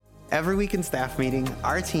Every week in staff meeting,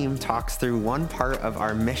 our team talks through one part of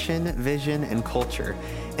our mission, vision, and culture,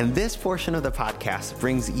 and this portion of the podcast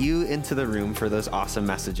brings you into the room for those awesome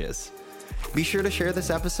messages. Be sure to share this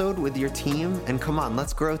episode with your team, and come on,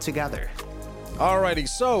 let's grow together. Alrighty,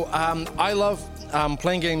 so I love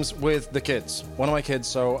playing games with the kids. One of my kids,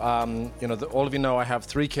 so all of you know I have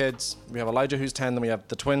 3 kids. We have Elijah, who's 10, then we have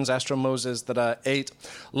the twins, Esther and Moses, that are 8.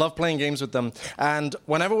 Love playing games with them. And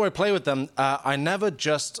whenever we play with them, I never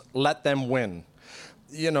just let them win.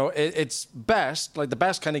 You know, it's best, like the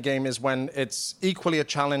best kind of game is when it's equally a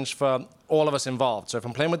challenge for all of us involved. So if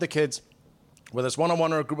I'm playing with the kids, whether it's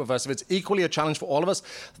one-on-one or a group of us, if it's equally a challenge for all of us,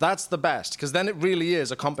 that's the best, because then it really is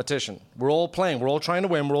a competition. We're all playing, we're all trying to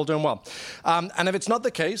win, we're all doing well. And if it's not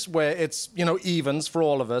the case, where it's, evens for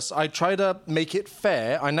all of us, I try to make it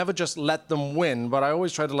fair. I never just let them win, but I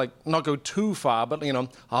always try to, not go too far, but,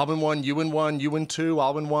 I'll win 1, you win 2,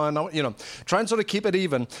 I'll win 1, try and sort of keep it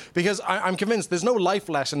even, because I'm convinced there's no life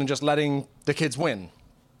lesson in just letting the kids win.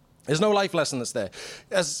 There's no life lesson that's there.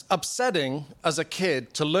 As upsetting as a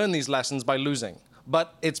kid to learn these lessons by losing,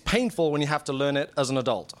 but it's painful when you have to learn it as an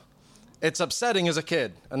adult. It's upsetting as a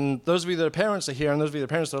kid, and those of you that are parents are here, and those of you that are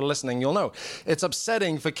parents that are listening, you'll know. It's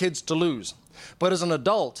upsetting for kids to lose. But as an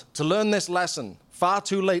adult, to learn this lesson far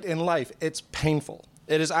too late in life, it's painful.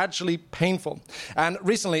 It is actually painful. And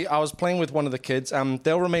recently, I was playing with one of the kids, and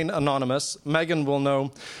they'll remain anonymous. Megan will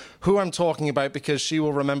know who I'm talking about because she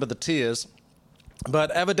will remember the tears.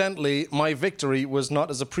 But evidently, my victory was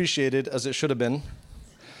not as appreciated as it should have been.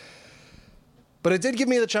 But it did give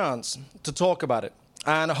me the chance to talk about it.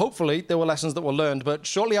 And hopefully, there were lessons that were learned. But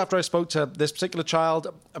shortly after I spoke to this particular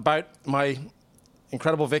child about my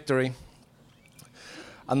incredible victory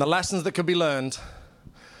and the lessons that could be learned,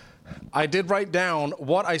 I did write down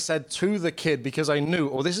what I said to the kid because I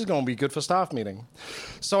knew, this is going to be good for staff meeting.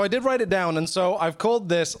 So I did write it down. And so I've called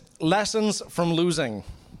this Lessons from Losing.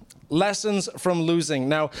 Lessons from losing.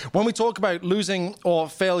 Now, when we talk about losing or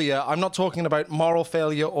failure, I'm not talking about moral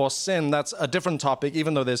failure or sin. That's a different topic,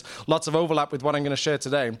 even though there's lots of overlap with what I'm going to share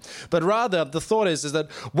today. But rather, the thought is that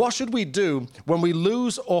what should we do when we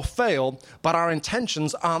lose or fail, but our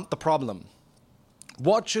intentions aren't the problem?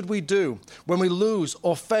 What should we do when we lose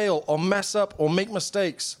or fail or mess up or make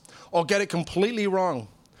mistakes or get it completely wrong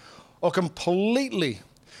or completely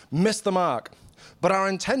miss the mark, but our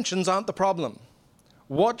intentions aren't the problem?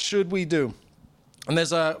 What should we do? And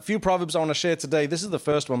there's a few Proverbs I want to share today. This is the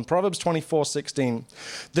first one, Proverbs 24:16.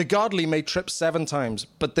 The godly may trip 7 times,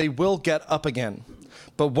 but they will get up again.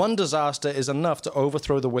 But one disaster is enough to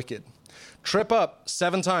overthrow the wicked. Trip up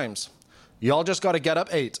 7 times. Y'all just got to get up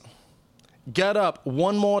 8. Get up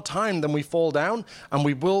one more time than we fall down, and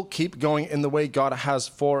we will keep going in the way God has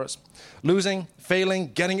for us. Losing,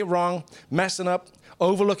 failing, getting it wrong, messing up,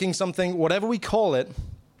 overlooking something, whatever we call it,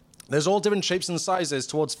 there's all different shapes and sizes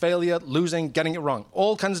towards failure, losing, getting it wrong.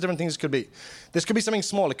 All kinds of different things it could be. This could be something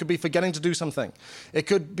small. It could be forgetting to do something. It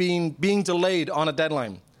could be being delayed on a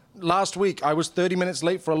deadline. Last week, I was 30 minutes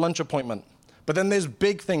late for a lunch appointment. But then there's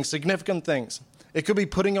big things, significant things. It could be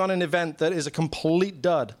putting on an event that is a complete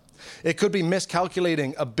dud. It could be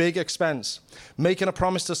miscalculating a big expense, making a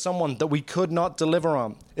promise to someone that we could not deliver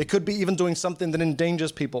on. It could be even doing something that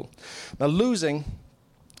endangers people. Now, losing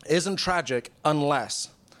isn't tragic unless...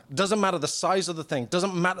 Doesn't matter the size of the thing.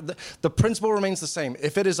 Doesn't matter. The principle remains the same.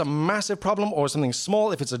 If it is a massive problem or something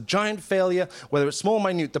small, if it's a giant failure, whether it's small or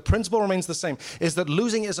minute, the principle remains the same, is that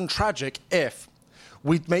losing isn't tragic if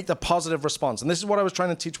we make the positive response. And this is what I was trying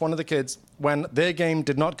to teach one of the kids when their game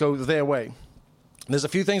did not go their way. There's a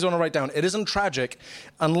few things I want to write down. It isn't tragic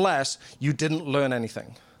unless you didn't learn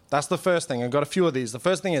anything. That's the first thing. I've got a few of these. The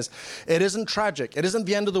first thing is, it isn't tragic. It isn't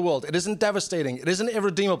the end of the world. It isn't devastating. It isn't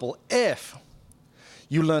irredeemable if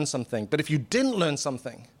you learn something. But if you didn't learn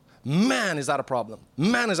something, man, is that a problem.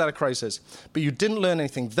 Man, is that a crisis. But you didn't learn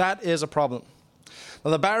anything. That is a problem.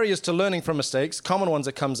 Now, the barriers to learning from mistakes, common ones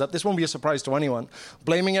that comes up, this won't be a surprise to anyone.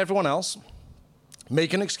 Blaming everyone else,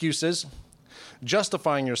 making excuses,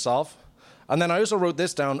 justifying yourself, and then I also wrote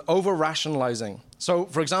this down, over-rationalizing. So,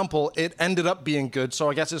 for example, it ended up being good, so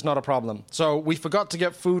I guess it's not a problem. So we forgot to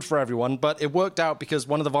get food for everyone, but it worked out because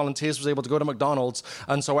one of the volunteers was able to go to McDonald's,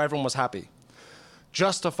 and so everyone was happy.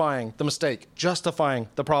 Justifying the mistake, justifying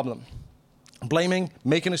the problem. Blaming,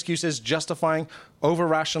 making excuses, justifying,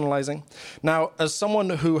 over-rationalizing. Now, as someone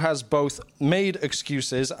who has both made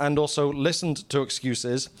excuses and also listened to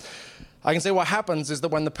excuses, I can say what happens is that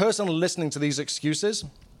when the person listening to these excuses,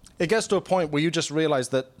 it gets to a point where you just realize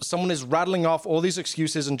that someone is rattling off all these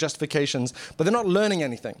excuses and justifications, but they're not learning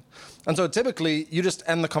anything. And so typically, you just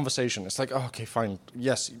end the conversation. It's like, oh, okay, fine.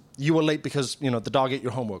 Yes, you were late because, the dog ate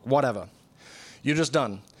your homework, whatever. You're just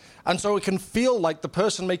done. And so it can feel like the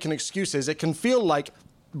person making excuses, it can feel like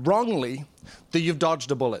wrongly that you've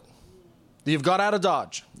dodged a bullet, that you've got out of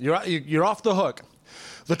Dodge, you're off the hook.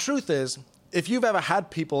 The truth is, if you've ever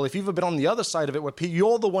had people, if you've ever been on the other side of it where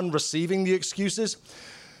you're the one receiving the excuses,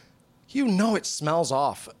 you know it smells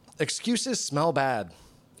off. Excuses smell bad.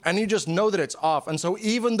 And you just know that it's off. And so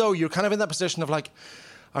even though you're kind of in that position of like,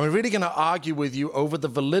 I'm really going to argue with you over the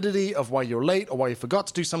validity of why you're late or why you forgot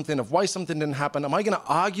to do something, of why something didn't happen. Am I going to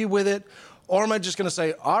argue with it? Or am I just going to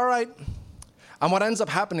say, all right. And what ends up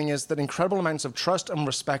happening is that incredible amounts of trust and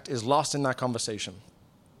respect is lost in that conversation.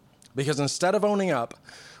 Because instead of owning up,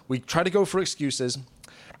 we try to go for excuses,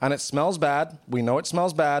 and it smells bad. We know it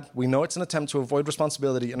smells bad. We know it's an attempt to avoid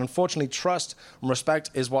responsibility. And unfortunately, trust and respect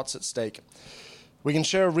is what's at stake. We can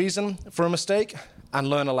share a reason for a mistake and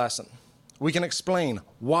learn a lesson. We can explain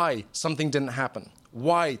why something didn't happen,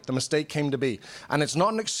 why the mistake came to be. And it's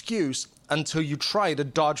not an excuse until you try to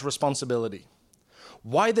dodge responsibility.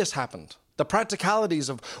 Why this happened, the practicalities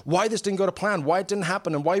of why this didn't go to plan, why it didn't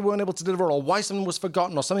happen, and why we weren't able to deliver, or why something was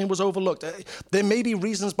forgotten, or something was overlooked. There may be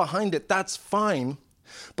reasons behind it. That's fine.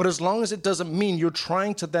 But as long as it doesn't mean you're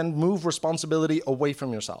trying to then move responsibility away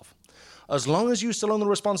from yourself. As long as you still own the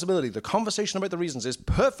responsibility, the conversation about the reasons is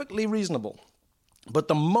perfectly reasonable. But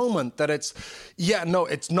the moment that it's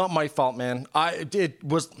not my fault, man.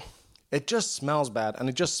 It just smells bad, and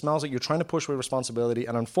it just smells like you're trying to push away responsibility,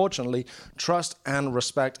 and unfortunately, trust and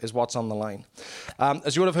respect is what's on the line.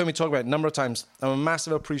 As you would have heard me talk about a number of times, I'm a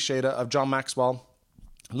massive appreciator of John Maxwell.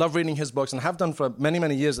 Love reading his books, and have done for many,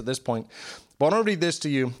 many years at this point. But I want to read this to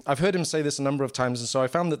you. I've heard him say this a number of times, and so I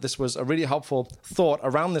found that this was a really helpful thought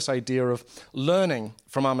around this idea of learning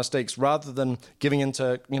from our mistakes rather than giving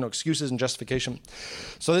into excuses and justification.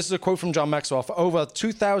 So this is a quote from John Maxwell. For over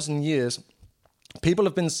 2,000 years, people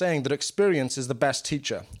have been saying that experience is the best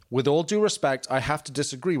teacher. With all due respect, I have to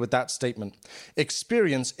disagree with that statement.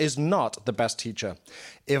 Experience is not the best teacher.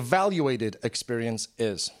 Evaluated experience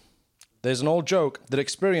is. There's an old joke that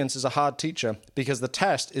experience is a hard teacher because the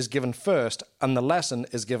test is given first and the lesson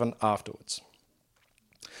is given afterwards.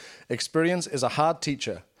 Experience is a hard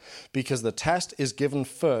teacher because the test is given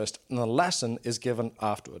first and the lesson is given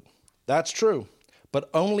afterward. That's true, but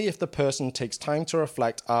only if the person takes time to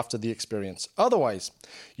reflect after the experience. Otherwise,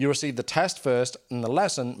 you receive the test first and the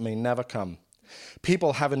lesson may never come.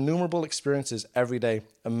 People have innumerable experiences every day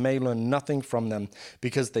and may learn nothing from them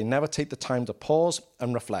because they never take the time to pause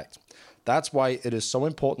and reflect. That's why it is so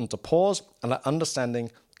important to pause and let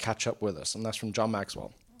understanding catch up with us. And that's from John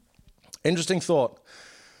Maxwell. Interesting thought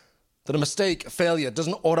that a mistake, a failure,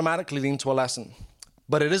 doesn't automatically lead to a lesson,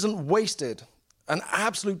 but it isn't wasted. An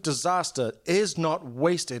absolute disaster is not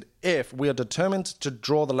wasted if we are determined to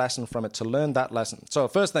draw the lesson from it, to learn that lesson. So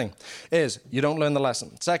first thing is you don't learn the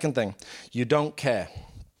lesson. Second thing, you don't care.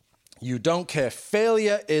 You don't care.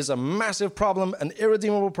 Failure is a massive problem, an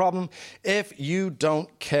irredeemable problem if you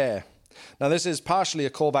don't care. Now, this is partially a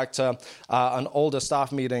callback to an older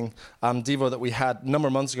staff meeting, Devo, that we had a number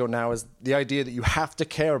of months ago now, is the idea that you have to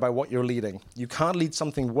care about what you're leading. You can't lead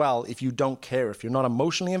something well if you don't care. If you're not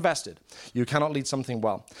emotionally invested, you cannot lead something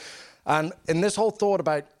well. And in this whole thought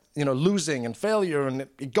about, losing and failure and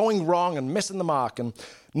it going wrong and missing the mark and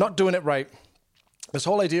not doing it right, this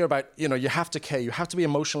whole idea about, you have to care, you have to be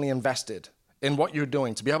emotionally invested in what you're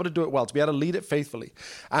doing, to be able to do it well, to be able to lead it faithfully.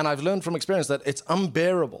 And I've learned from experience that it's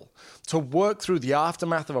unbearable to work through the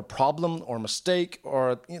aftermath of a problem or a mistake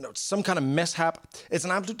or, some kind of mishap. It's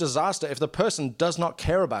an absolute disaster if the person does not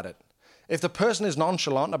care about it. If the person is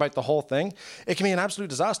nonchalant about the whole thing, it can be an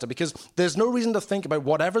absolute disaster because there's no reason to think about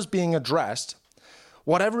whatever's being addressed,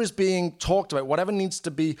 whatever is being talked about, whatever needs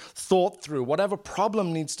to be thought through, whatever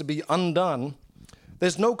problem needs to be undone.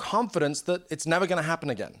 There's no confidence that it's never going to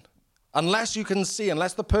happen again. Unless you can see,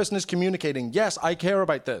 unless the person is communicating, yes, I care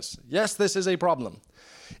about this. Yes, this is a problem.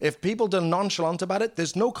 If people are nonchalant about it,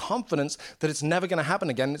 there's no confidence that it's never going to happen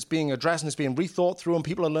again. It's being addressed and it's being rethought through and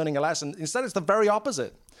people are learning a lesson. Instead, it's the very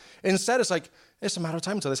opposite. Instead, it's like, it's a matter of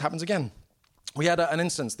time until this happens again. We had an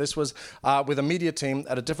instance. This was with a media team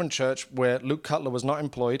at a different church where Luke Cutler was not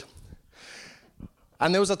employed.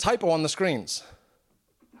 And there was a typo on the screens.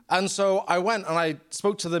 And so I went and I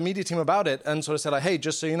spoke to the media team about it and sort of said, hey,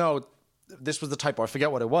 just so you know, this was the typo. I forget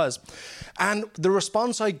what it was. And the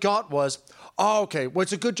response I got was, oh, okay, well,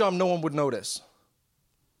 it's a good job no one would notice.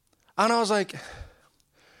 And I was like,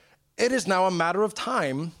 it is now a matter of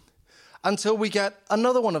time until we get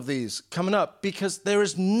another one of these coming up because there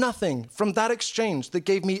is nothing from that exchange that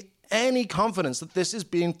gave me any confidence that this is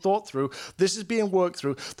being thought through, this is being worked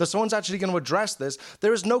through, that someone's actually going to address this.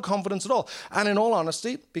 There is no confidence at all. And in all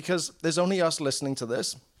honesty, because there's only us listening to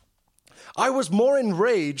this, I was more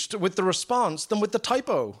enraged with the response than with the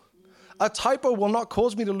typo. A typo will not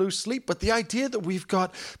cause me to lose sleep, but the idea that we've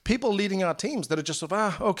got people leading our teams that are just sort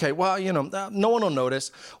of, okay, well, no one will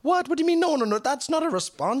notice. What do you mean no one will notice? That's not a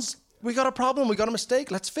response. We got a problem. We got a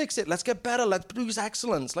mistake. Let's fix it. Let's get better. Let's produce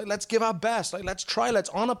excellence. Let's give our best. Let's try. Let's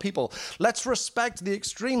honor people. Let's respect the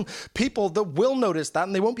extreme people that will notice that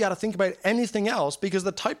and they won't be able to think about anything else because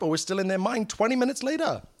the typo is still in their mind 20 minutes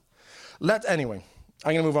later. Anyway,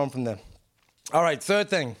 I'm going to move on from there. All right, third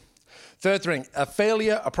thing, a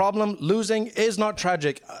failure, a problem, losing is not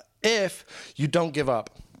tragic if you don't give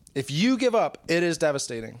up. If you give up, it is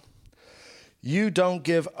devastating. You don't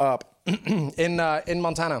give up. In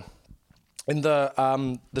Montana, in the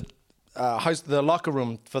locker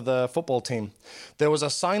room for the football team, there was a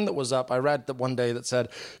sign that was up. I read that one day that said,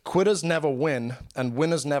 "Quitters never win and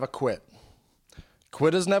winners never quit."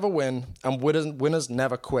 Quitters never win and winners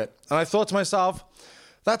never quit. And I thought to myself,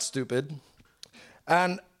 that's stupid.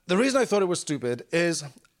 And the reason I thought it was stupid is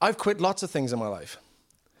I've quit lots of things in my life.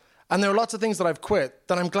 And there are lots of things that I've quit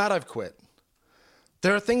that I'm glad I've quit.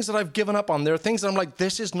 There are things that I've given up on. There are things that I'm like,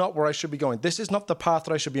 this is not where I should be going. This is not the path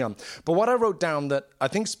that I should be on. But what I wrote down that I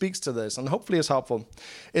think speaks to this, and hopefully is helpful,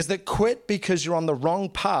 is that quit because you're on the wrong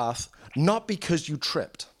path, not because you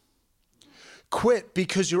tripped. Quit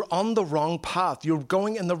because you're on the wrong path. You're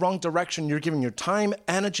going in the wrong direction. You're giving your time,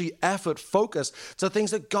 energy, effort, focus to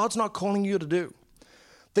things that God's not calling you to do.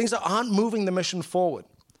 Things that aren't moving the mission forward.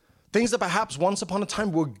 Things that perhaps once upon a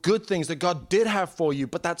time were good things that God did have for you,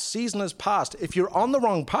 but that season has passed. If you're on the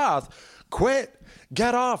wrong path, quit,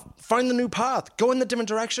 get off, find the new path, go in the different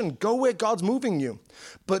direction, go where God's moving you.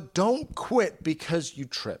 But don't quit because you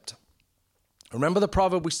tripped. Remember the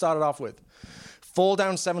proverb we started off with? Fall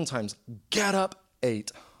down 7 times, get up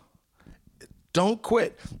 8. Don't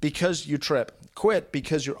quit because you trip. Quit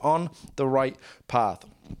because you're on the right path.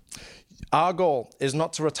 Our goal is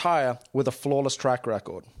not to retire with a flawless track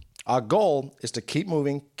record. Our goal is to keep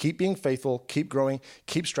moving, keep being faithful, keep growing,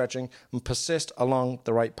 keep stretching, and persist along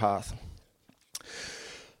the right path.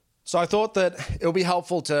 So I thought that it would be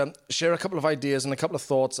helpful to share a couple of ideas and a couple of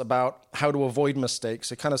thoughts about how to avoid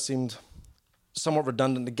mistakes. It kind of seemed somewhat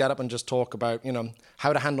redundant to get up and just talk about,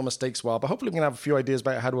 how to handle mistakes well, but hopefully we can have a few ideas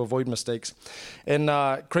about how to avoid mistakes. In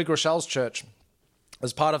Craig Rochelle's church,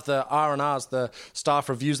 as part of the R&Rs, the staff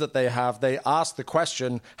reviews that they have, they ask the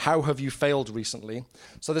question, how have you failed recently?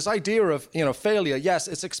 So this idea of, failure, yes,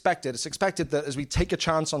 it's expected. It's expected that as we take a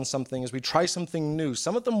chance on something, as we try something new,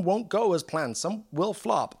 some of them won't go as planned. Some will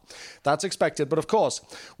flop. That's expected. But of course,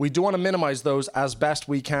 we do want to minimize those as best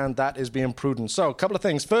we can. That is being prudent. So a couple of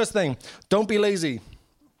things. First thing, don't be lazy.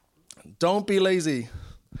 Don't be lazy.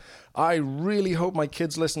 I really hope my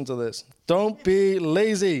kids listen to this. Don't be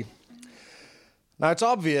lazy. Now, it's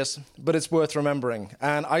obvious, but it's worth remembering.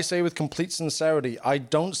 And I say with complete sincerity, I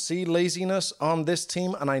don't see laziness on this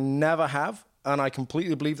team, and I never have. And I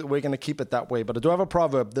completely believe that we're going to keep it that way. But I do have a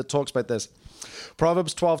proverb that talks about this.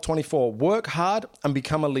 Proverbs 12:24. Work hard and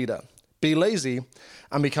become a leader. Be lazy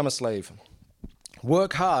and become a slave.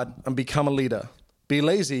 Work hard and become a leader. Be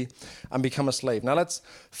lazy and become a slave. Now, let's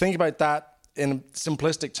think about that in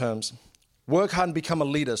simplistic terms. Work hard and become a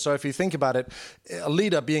leader. So if you think about it, a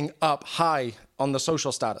leader being up high on the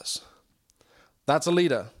social status. That's a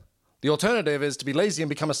leader. The alternative is to be lazy and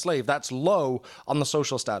become a slave. That's low on the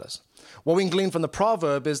social status. What we can glean from the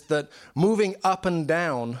proverb is that moving up and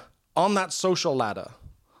down on that social ladder,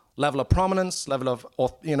 level of prominence, level of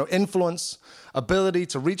influence, ability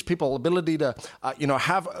to reach people, ability to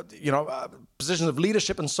have positions of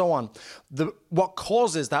leadership and so on. What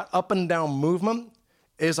causes that up and down movement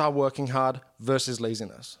is our working hard versus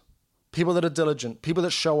laziness. People that are diligent, people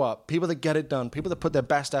that show up, people that get it done, people that put their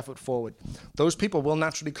best effort forward. Those people will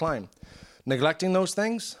naturally climb. Neglecting those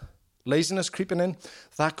things, laziness creeping in,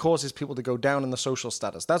 that causes people to go down in the social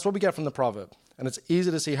status. That's what we get from the proverb. And it's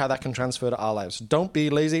easy to see how that can transfer to our lives. Don't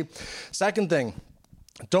be lazy. Second thing,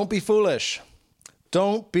 don't be foolish.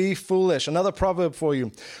 Don't be foolish. Another proverb for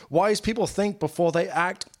you. Wise people think before they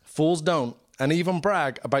act, fools don't, and even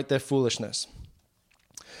brag about their foolishness.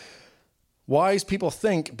 Wise people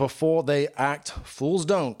think before they act, fools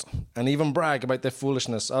don't, and even brag about their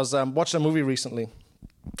foolishness. I was watching a movie recently.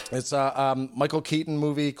 It's a Michael Keaton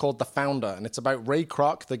movie called The Founder, and it's about Ray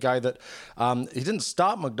Kroc, the guy that he didn't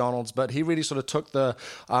start McDonald's, but he really sort of took the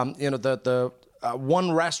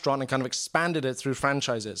one restaurant and kind of expanded it through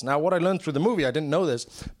franchises. Now, what I learned through the movie, I didn't know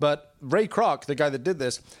this, but Ray Kroc, the guy that did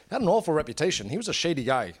this, had an awful reputation. He was a shady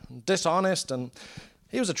guy, dishonest, and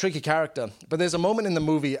he was a tricky character. But there's a moment in the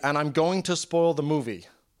movie, and I'm going to spoil the movie,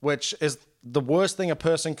 which is the worst thing a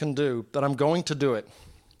person can do, but I'm going to do it.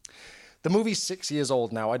 The movie's 6 years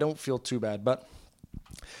old now. I don't feel too bad, but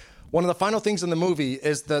one of the final things in the movie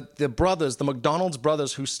is that the McDonald's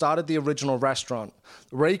brothers who started the original restaurant,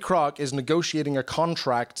 Ray Kroc is negotiating a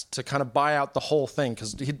contract to kind of buy out the whole thing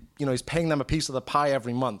because he's paying them a piece of the pie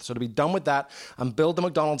every month. So to be done with that and build the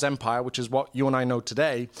McDonald's empire, which is what you and I know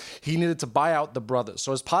today, he needed to buy out the brothers.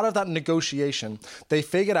 So as part of that negotiation, they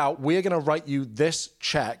figured out, we're going to write you this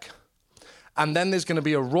check, and then there's going to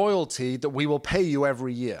be a royalty that we will pay you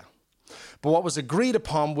every year. But what was agreed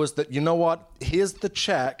upon was that, you know what, here's the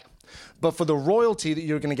check, but for the royalty that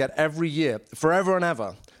you're going to get every year, forever and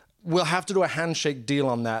ever, we'll have to do a handshake deal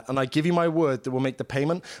on that. And I give you my word that we'll make the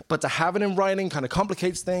payment. But to have it in writing kind of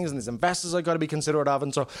complicates things, and there's investors I've got to be considerate of.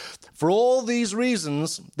 And so for all these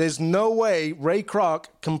reasons, there's no way Ray Kroc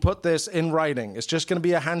can put this in writing. It's just going to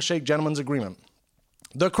be a handshake gentleman's agreement.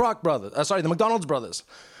 The McDonald's brothers,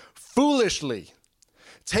 foolishly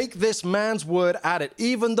take this man's word at it,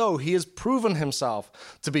 even though he has proven himself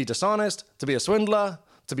to be dishonest, to be a swindler,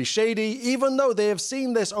 to be shady, even though they have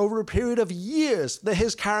seen this over a period of years, that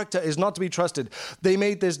his character is not to be trusted. They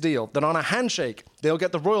made this deal that on a handshake, they'll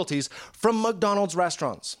get the royalties from McDonald's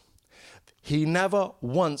restaurants. He never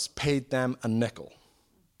once paid them a nickel.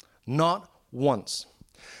 Not once.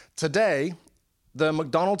 Today, the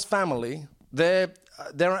McDonald's family, their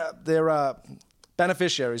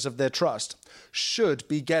beneficiaries of their trust, should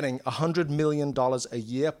be getting $100 million a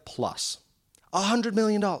year plus. $100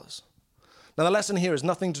 million. Now, the lesson here is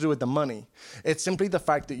nothing to do with the money. It's simply the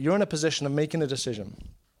fact that you're in a position of making a decision.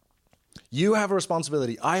 You have a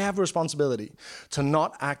responsibility. I have a responsibility to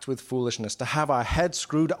not act with foolishness, to have our heads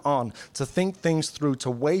screwed on, to think things through,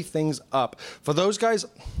 to weigh things up. For those guys,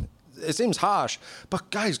 it seems harsh, but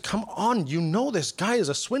guys, come on. You know this guy is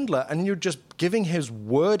a swindler, and you're just giving his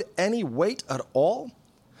word any weight at all?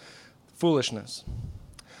 Foolishness.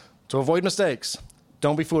 To avoid mistakes,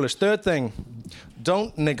 don't be foolish. Third thing,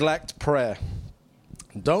 don't neglect prayer.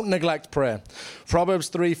 Don't neglect prayer. Proverbs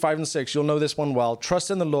 3, 5, and 6, you'll know this one well.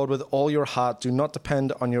 Trust in the Lord with all your heart. Do not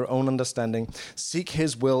depend on your own understanding. Seek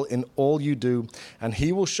his will in all you do, and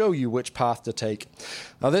he will show you which path to take.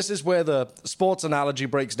 Now, this is where the sports analogy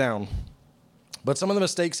breaks down. But some of the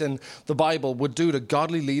mistakes in the Bible were due to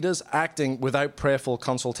godly leaders acting without prayerful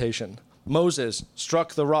consultation. Moses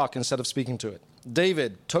struck the rock instead of speaking to it.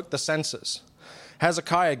 David took the census.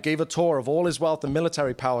 Hezekiah gave a tour of all his wealth and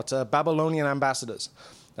military power to Babylonian ambassadors.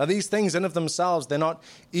 Now, these things in of themselves, they're not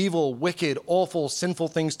evil, wicked, awful, sinful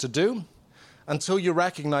things to do until you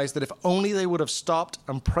recognize that if only they would have stopped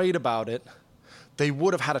and prayed about it, they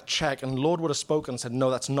would have had a check and the Lord would have spoken and said,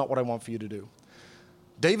 no, that's not what I want for you to do.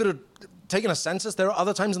 David had taken a census. There are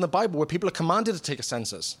other times in the Bible where people are commanded to take a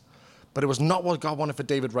census. But it was not what God wanted for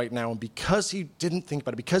David right now. And because he didn't think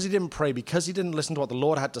about it, because he didn't pray, because he didn't listen to what the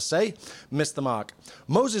Lord had to say, missed the mark.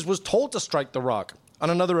 Moses was told to strike the rock on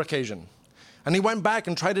another occasion. And he went back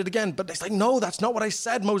and tried it again. But it's like, no, that's not what I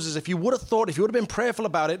said, Moses. If you would have thought, if you would have been prayerful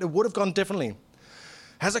about it, it would have gone differently.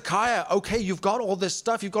 Hezekiah, okay, you've got all this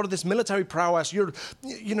stuff. You've got all this military prowess.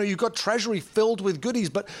 You've got treasury filled with goodies.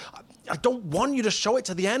 But I don't want you to show it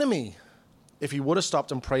to the enemy. If he would have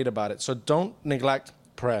stopped and prayed about it. So don't neglect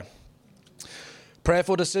prayer.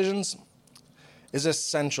 Prayerful decisions is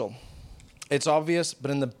essential. It's obvious,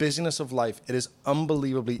 but in the busyness of life, it is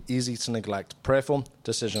unbelievably easy to neglect prayerful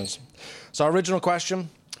decisions. So our original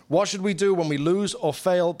question, what should we do when we lose or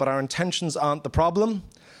fail, but our intentions aren't the problem?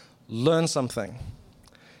 Learn something.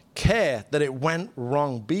 Care that it went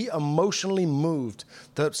wrong. Be emotionally moved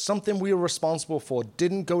that something we were responsible for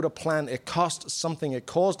didn't go to plan. It cost something. It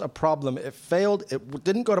caused a problem. It failed. It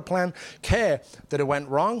didn't go to plan. Care that it went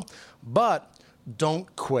wrong, but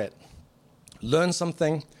don't quit. Learn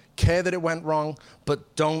something. Care that it went wrong,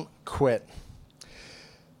 but don't quit.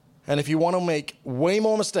 And if you want to make way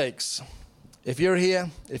more mistakes, if you're here,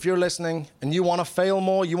 if you're listening, and you want to fail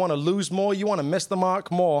more, you want to lose more, you want to miss the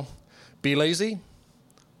mark more, be lazy,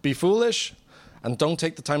 be foolish, and don't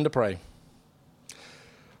take the time to pray.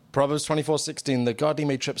 Proverbs 24:16, the godly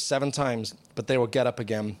may trip 7 times, but they will get up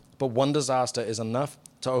again. But one disaster is enough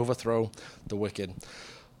to overthrow the wicked.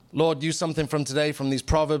 Lord, use something from today, from these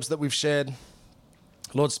Proverbs that we've shared.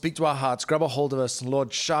 Lord, speak to our hearts, grab a hold of us.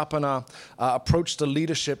 Lord, sharpen our approach to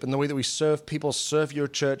leadership in the way that we serve people, serve your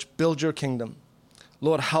church, build your kingdom.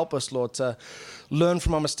 Lord, help us, Lord, to learn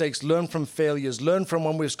from our mistakes, learn from failures, learn from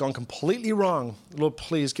when we've gone completely wrong. Lord,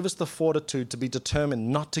 please give us the fortitude to be determined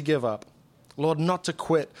not to give up. Lord, not to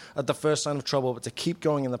quit at the first sign of trouble, but to keep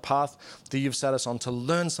going in the path that you've set us on, to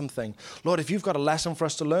learn something. Lord, if you've got a lesson for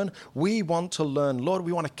us to learn, we want to learn. Lord,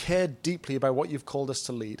 we want to care deeply about what you've called us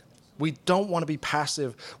to lead. We don't want to be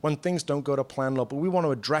passive when things don't go to plan, Lord, but we want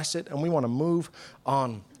to address it and we want to move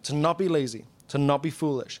on, to not be lazy, to not be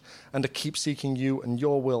foolish, and to keep seeking you and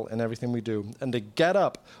your will in everything we do, and to get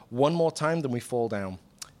up one more time than we fall down.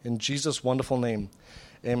 In Jesus' wonderful name,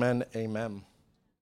 amen, amen.